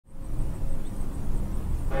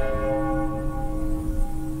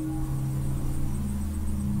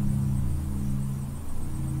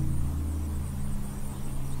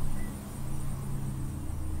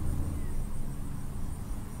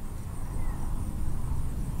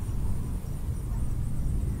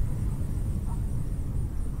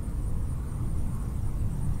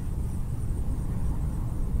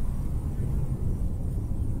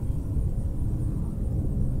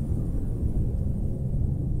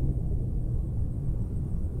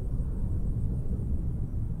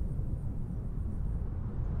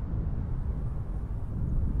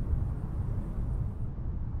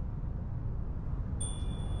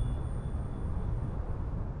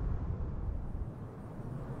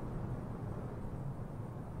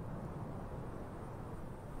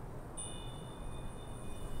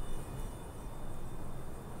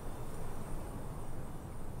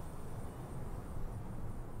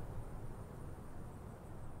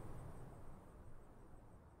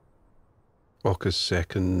August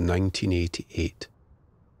 2nd, 1988.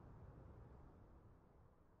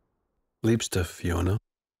 Liebste Fiona.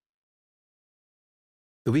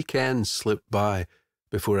 The weekend slipped by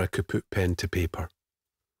before I could put pen to paper.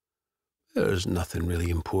 There's nothing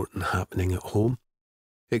really important happening at home,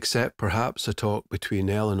 except perhaps a talk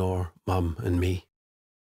between Eleanor, Mum and me.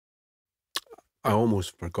 I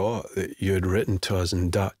almost forgot that you had written to us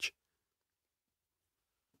in Dutch.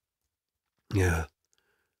 Yeah,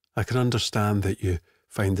 I can understand that you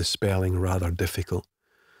find the spelling rather difficult,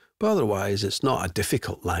 but otherwise it's not a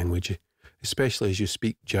difficult language, especially as you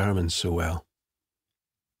speak German so well.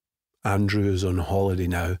 Andrew is on holiday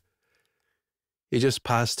now. He just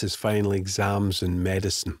passed his final exams in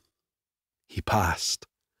medicine. He passed,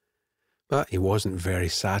 but he wasn't very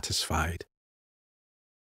satisfied.